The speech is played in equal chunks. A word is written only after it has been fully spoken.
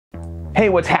Hey,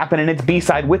 what's happening? It's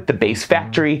B-Side with the Bass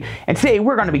Factory, and today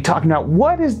we're going to be talking about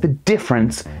what is the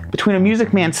difference between a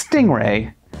Music Man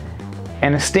Stingray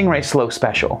and a Stingray SLO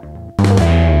Special.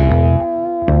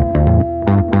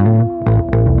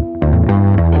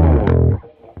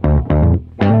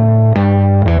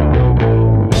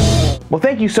 Well,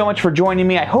 thank you so much for joining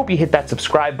me. I hope you hit that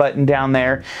subscribe button down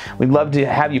there. We'd love to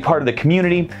have you part of the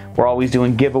community. We're always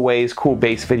doing giveaways, cool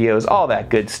bass videos, all that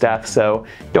good stuff, so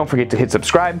don't forget to hit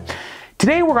subscribe.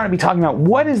 Today we're going to be talking about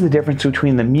what is the difference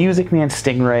between the Music Man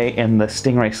Stingray and the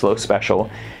Stingray SLO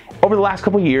Special. Over the last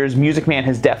couple years, Music Man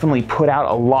has definitely put out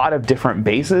a lot of different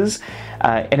basses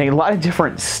and a lot of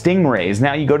different Stingrays.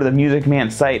 Now you go to the Music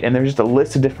Man site and there's just a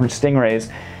list of different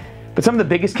Stingrays. But some of the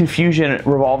biggest confusion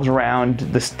revolves around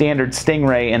the standard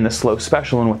Stingray and the SLO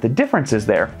Special and what the difference is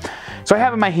there. So I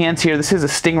have in my hands here, this is a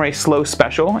Stingray SLO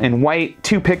Special in white,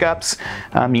 2 pickups.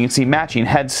 You can see matching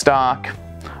headstock,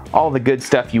 all the good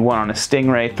stuff you want on a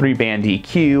Stingray, 3-band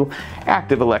EQ,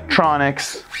 active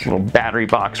electronics, little battery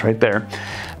box right there.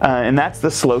 And that's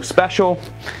the SLO Special.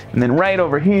 And then right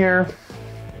over here,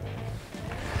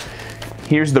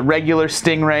 here's the regular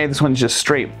Stingray. This one's just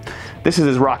straight. This is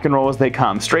as rock and roll as they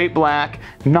come. Straight black,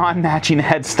 non-matching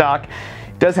headstock.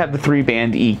 Does have the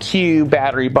 3-band EQ,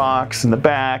 battery box in the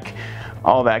back,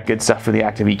 all that good stuff for the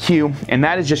active EQ. And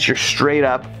that is just your straight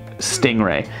up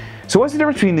Stingray. So what's the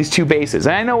difference between these two basses?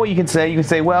 And I know what you can say. You can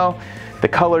say, well, the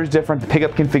color's different, the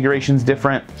pickup configuration's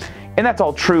different. And that's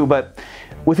all true, but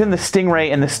within the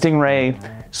Stingray and the Stingray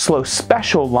SLO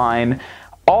Special line,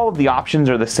 all of the options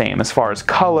are the same as far as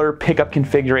color, pickup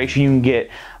configuration. You can get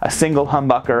a single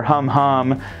humbucker,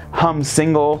 hum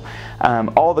single,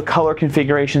 all the color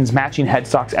configurations, matching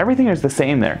headstocks, everything is the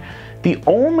same there. The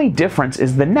only difference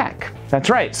is the neck.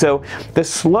 That's right, so the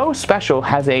SLO Special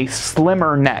has a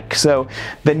slimmer neck. So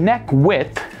the neck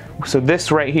width, so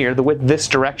this right here, the width this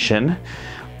direction,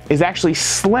 is actually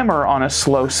slimmer on a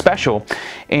SLO Special,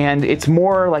 and it's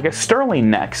more like a Sterling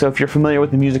neck. So if you're familiar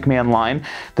with the Music Man line,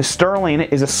 the Sterling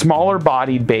is a smaller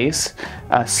bodied bass,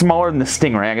 smaller than the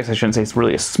Stingray. I guess I shouldn't say it's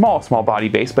really a small body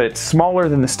bass, but it's smaller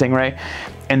than the Stingray,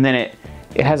 and then it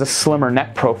has a slimmer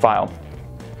neck profile.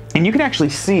 And you can actually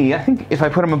see, I think if I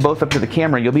put them both up to the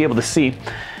camera, you'll be able to see,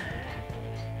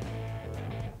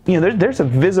 you know, there's a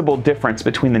visible difference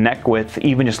between the neck width,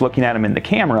 even just looking at them in the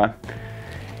camera.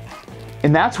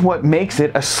 And that's what makes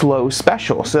it a SLO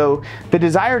Special. So the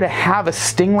desire to have a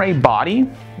Stingray body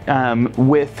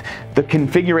with the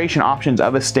configuration options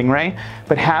of a Stingray,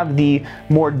 but have the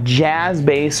more jazz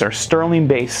bass or Sterling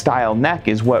bass style neck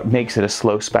is what makes it a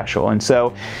SLO Special. And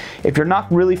so if you're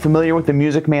not really familiar with the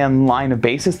Music Man line of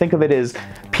basses, think of it as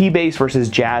P bass versus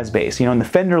jazz bass. You know, in the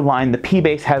Fender line, the P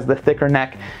bass has the thicker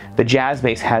neck, the jazz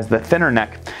bass has the thinner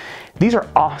neck. These are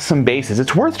awesome basses.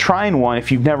 It's worth trying one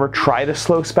if you've never tried a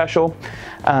SLO Special.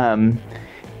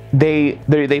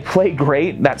 They play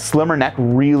great. That slimmer neck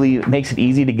really makes it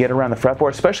easy to get around the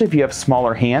fretboard, especially if you have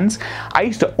smaller hands. I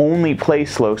used to only play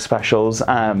SLO Specials,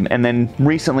 and then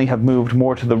recently have moved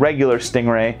more to the regular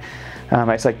Stingray. I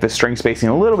just like the string spacing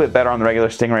a little bit better on the regular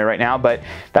Stingray right now, but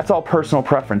that's all personal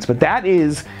preference. But that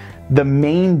is the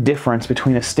main difference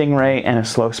between a Stingray and a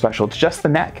SLO Special. It's just the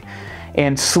neck.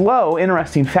 And SLO,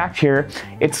 interesting fact here,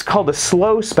 it's called a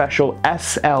SLO Special,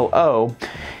 SLO,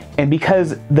 and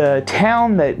because the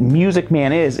town that Music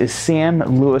Man is San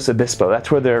Luis Obispo. That's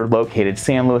where they're located,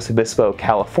 San Luis Obispo,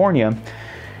 California.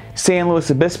 San Luis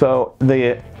Obispo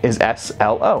is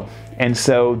SLO. And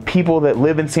so people that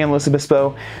live in San Luis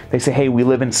Obispo, they say, hey, we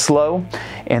live in SLO,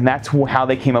 and that's how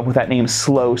they came up with that name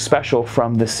SLO Special,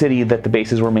 from the city that the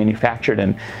basses were manufactured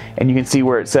in. And you can see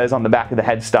where it says on the back of the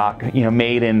headstock, you know,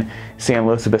 made in San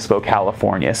Luis Obispo,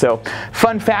 California. So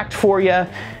fun fact for you.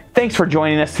 Thanks for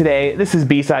joining us today. This is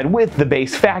B-Side with the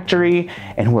Bass Factory,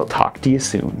 and we'll talk to you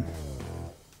soon.